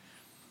community.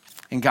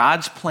 And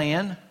God's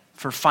plan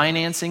for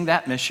financing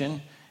that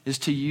mission is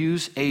to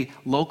use a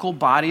local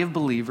body of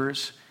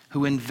believers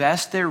who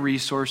invest their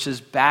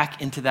resources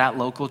back into that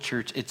local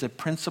church. It's a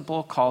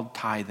principle called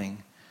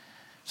tithing.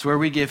 It's where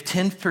we give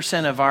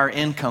 10% of our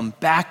income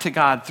back to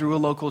God through a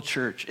local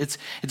church. It's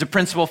a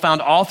principle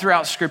found all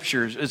throughout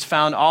scriptures. It's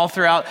found all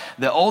throughout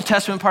the Old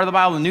Testament part of the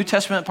Bible, the New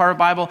Testament part of the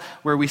Bible,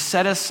 where we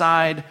set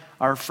aside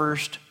our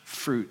first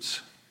fruits.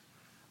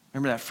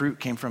 Remember, that fruit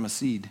came from a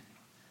seed.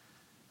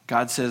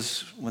 God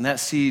says when that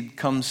seed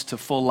comes to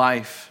full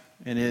life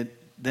and it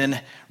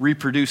then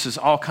reproduces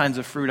all kinds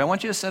of fruit, I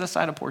want you to set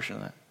aside a portion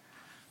of that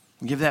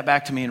and give that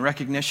back to me in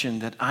recognition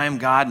that I am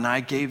God and I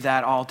gave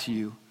that all to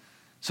you,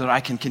 so that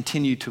I can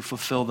continue to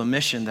fulfill the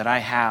mission that I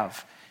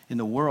have in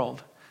the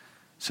world.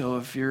 So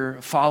if you're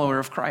a follower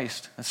of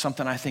Christ, that's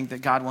something I think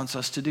that God wants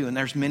us to do. And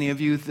there's many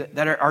of you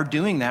that are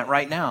doing that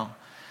right now.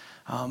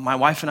 My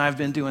wife and I have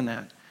been doing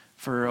that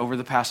for over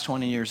the past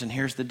 20 years. And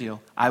here's the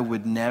deal. I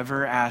would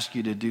never ask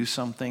you to do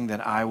something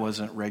that I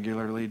wasn't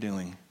regularly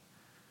doing.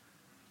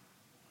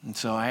 And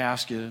so I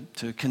ask you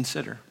to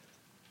consider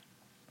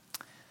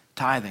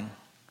tithing.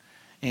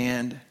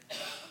 And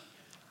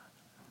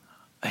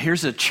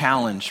here's a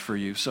challenge for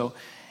you. So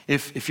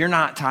if you're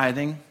not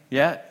tithing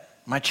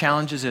yet, my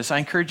challenge is this. I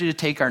encourage you to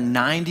take our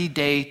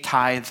 90-day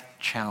tithe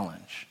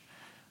challenge.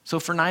 So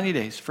for 90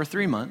 days, for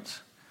 3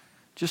 months,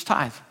 just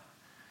tithe.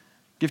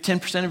 Give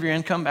 10% of your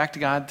income back to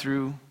God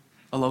through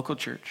a local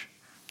church.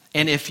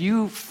 And if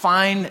you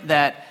find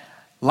that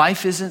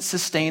life isn't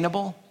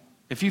sustainable,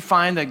 if you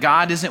find that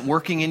God isn't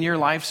working in your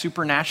life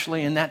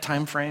supernaturally in that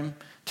time frame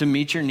to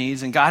meet your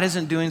needs, and God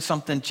isn't doing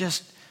something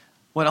just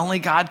what only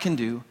God can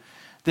do,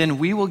 then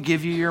we will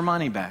give you your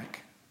money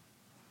back.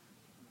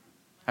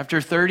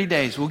 After 30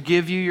 days, we'll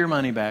give you your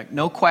money back.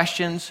 No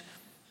questions,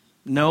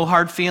 no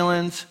hard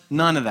feelings,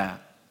 none of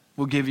that.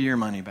 We'll give you your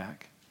money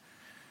back.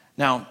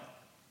 Now,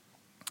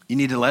 you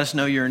need to let us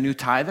know you're a new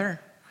tither.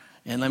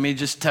 And let me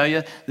just tell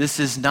you, this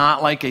is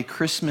not like a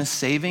Christmas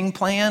saving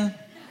plan.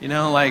 You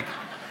know, like,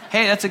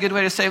 hey, that's a good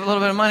way to save a little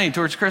bit of money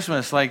towards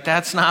Christmas. Like,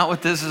 that's not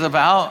what this is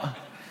about.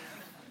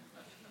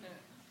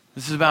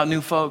 This is about new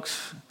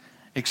folks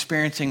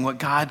experiencing what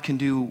God can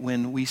do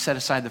when we set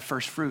aside the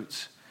first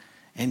fruits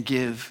and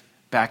give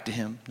back to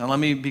him. Now, let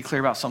me be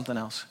clear about something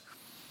else.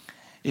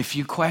 If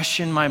you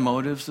question my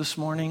motives this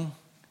morning,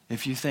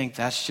 if you think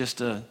that's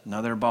just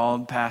another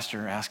bald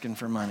pastor asking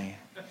for money,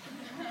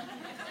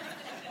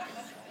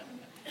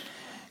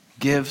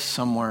 give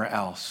somewhere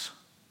else.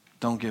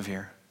 Don't give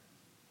here.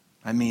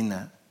 I mean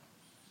that.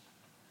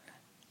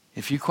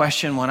 If you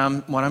question what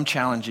I'm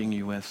challenging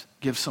you with,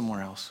 give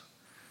somewhere else.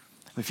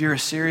 If you're a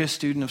serious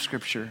student of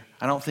Scripture,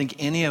 I don't think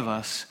any of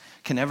us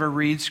can ever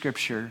read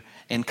Scripture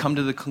and come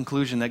to the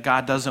conclusion that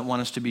God doesn't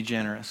want us to be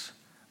generous.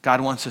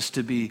 God wants us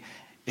to be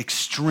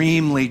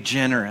extremely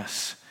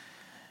generous.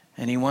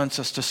 And he wants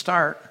us to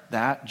start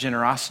that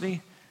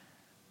generosity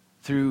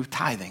through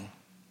tithing.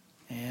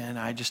 And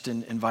I just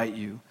invite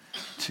you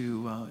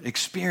to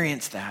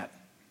experience that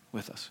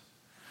with us.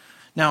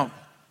 Now,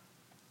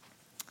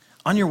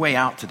 on your way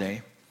out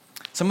today,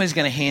 somebody's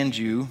going to hand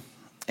you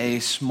a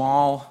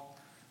small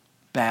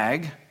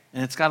bag,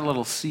 and it's got a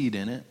little seed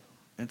in it.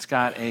 It's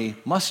got a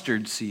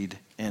mustard seed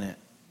in it.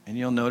 And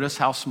you'll notice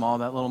how small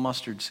that little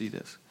mustard seed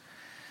is.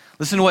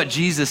 Listen to what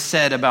Jesus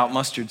said about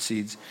mustard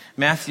seeds.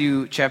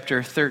 Matthew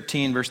chapter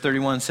 13, verse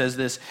 31 says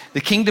this: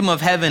 "The kingdom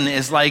of heaven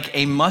is like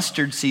a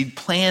mustard seed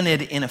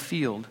planted in a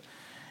field.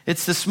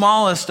 It's the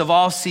smallest of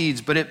all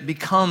seeds, but it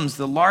becomes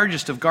the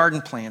largest of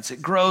garden plants.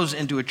 It grows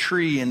into a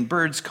tree, and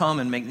birds come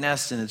and make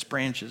nests in its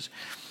branches.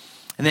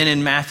 And then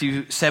in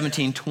Matthew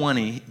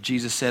 17:20,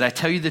 Jesus said, I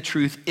tell you the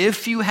truth,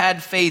 if you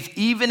had faith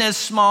even as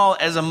small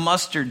as a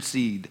mustard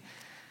seed.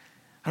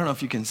 I don't know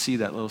if you can see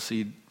that little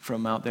seed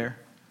from out there.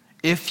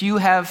 If you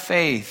have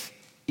faith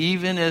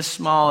even as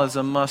small as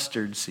a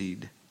mustard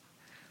seed,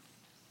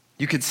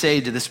 you could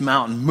say to this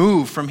mountain,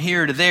 move from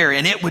here to there,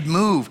 and it would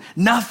move.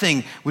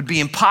 Nothing would be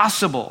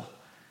impossible.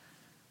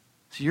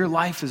 So your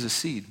life is a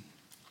seed.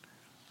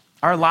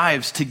 Our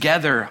lives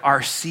together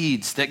are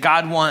seeds that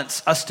God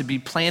wants us to be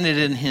planted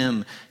in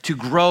Him, to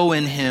grow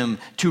in Him,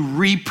 to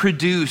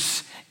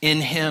reproduce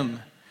in Him.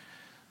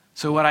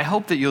 So what I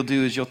hope that you'll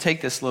do is you'll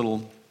take this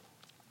little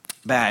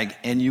bag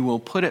and you will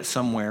put it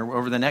somewhere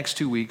over the next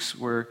 2 weeks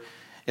where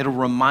it'll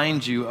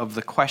remind you of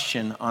the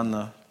question on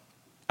the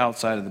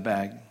outside of the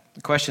bag.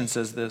 The question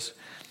says this: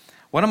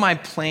 what am I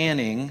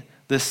planting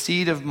the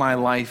seed of my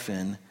life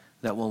in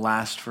that will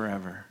last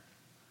forever?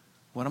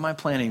 What am I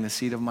planting the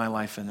seed of my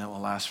life in that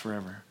will last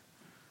forever?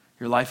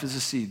 Your life is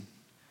a seed.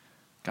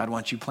 God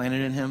wants you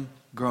planted in Him,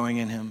 growing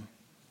in Him,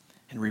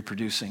 and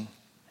reproducing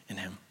in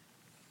Him.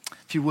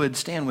 If you would,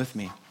 stand with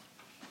me.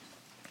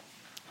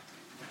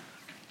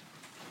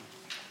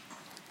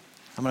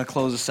 I'm going to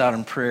close this out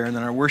in prayer, and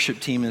then our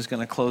worship team is going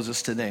to close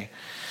us today.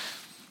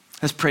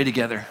 Let's pray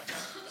together.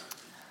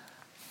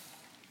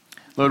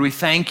 Lord, we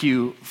thank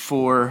you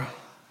for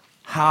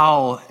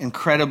how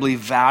incredibly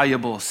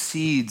valuable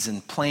seeds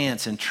and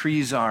plants and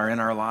trees are in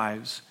our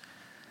lives.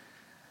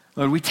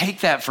 Lord, we take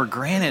that for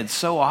granted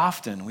so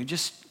often. We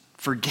just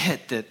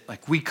forget that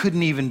we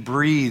couldn't even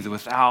breathe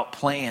without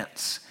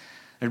plants.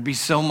 There'd be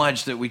so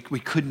much that we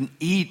couldn't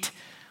eat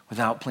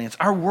without plants.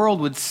 Our world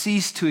would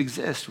cease to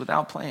exist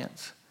without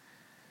plants.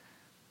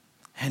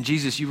 And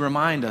Jesus, you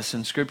remind us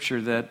in Scripture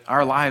that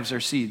our lives are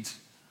seeds.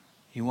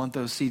 You want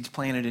those seeds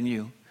planted in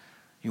you.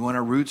 You want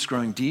our roots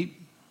growing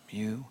deep.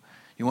 You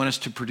want us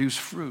to produce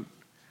fruit.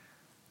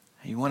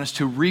 You want us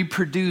to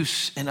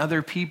reproduce in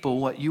other people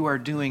what you are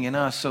doing in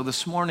us. So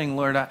this morning,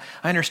 Lord, I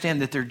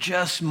understand that there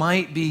just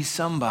might be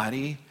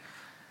somebody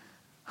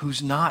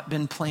who's not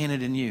been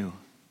planted in you.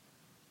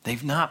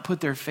 They've not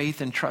put their faith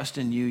and trust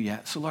in you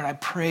yet. So Lord, I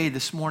pray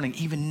this morning,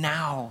 even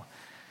now,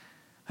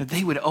 that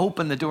they would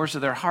open the doors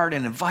of their heart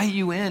and invite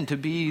you in to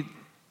be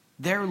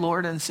their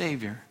Lord and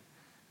Savior.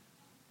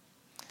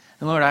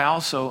 And Lord, I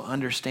also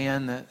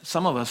understand that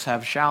some of us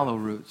have shallow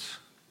roots.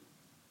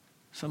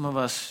 Some of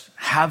us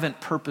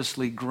haven't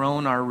purposely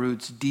grown our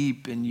roots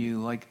deep in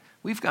you.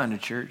 We've gone to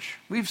church,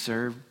 we've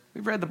served,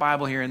 we've read the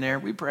Bible here and there,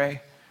 we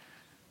pray.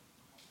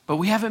 But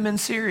we haven't been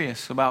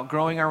serious about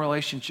growing our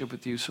relationship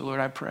with you. So Lord,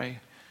 I pray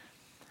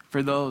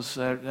for those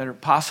that are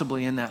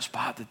possibly in that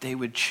spot, that they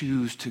would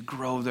choose to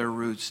grow their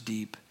roots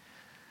deep.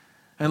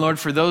 And Lord,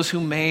 for those who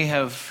may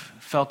have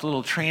felt a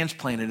little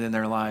transplanted in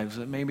their lives,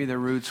 that maybe their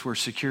roots were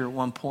secure at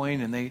one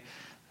point and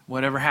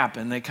whatever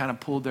happened, they kind of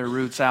pulled their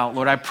roots out.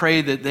 Lord, I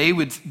pray that they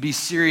would be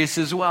serious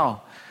as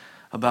well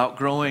about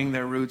growing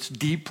their roots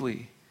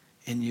deeply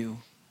in you.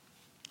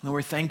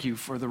 Lord, thank you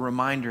for the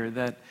reminder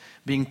that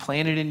being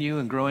planted in you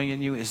and growing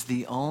in you is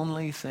the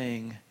only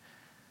thing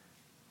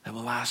that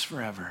will last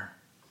forever.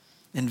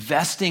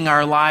 Investing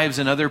our lives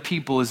in other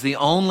people is the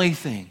only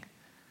thing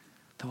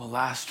that will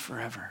last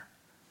forever.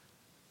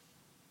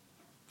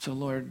 So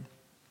Lord,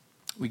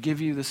 we give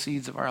you the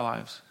seeds of our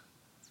lives.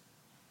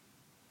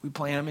 We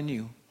plant them in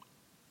you.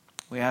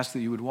 We ask that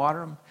you would water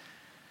them.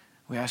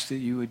 We ask that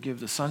you would give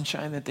the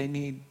sunshine that they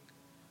need.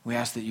 We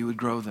ask that you would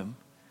grow them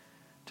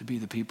to be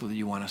the people that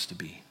you want us to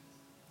be.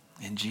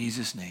 In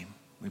Jesus' name,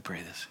 we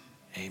pray this.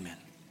 Amen.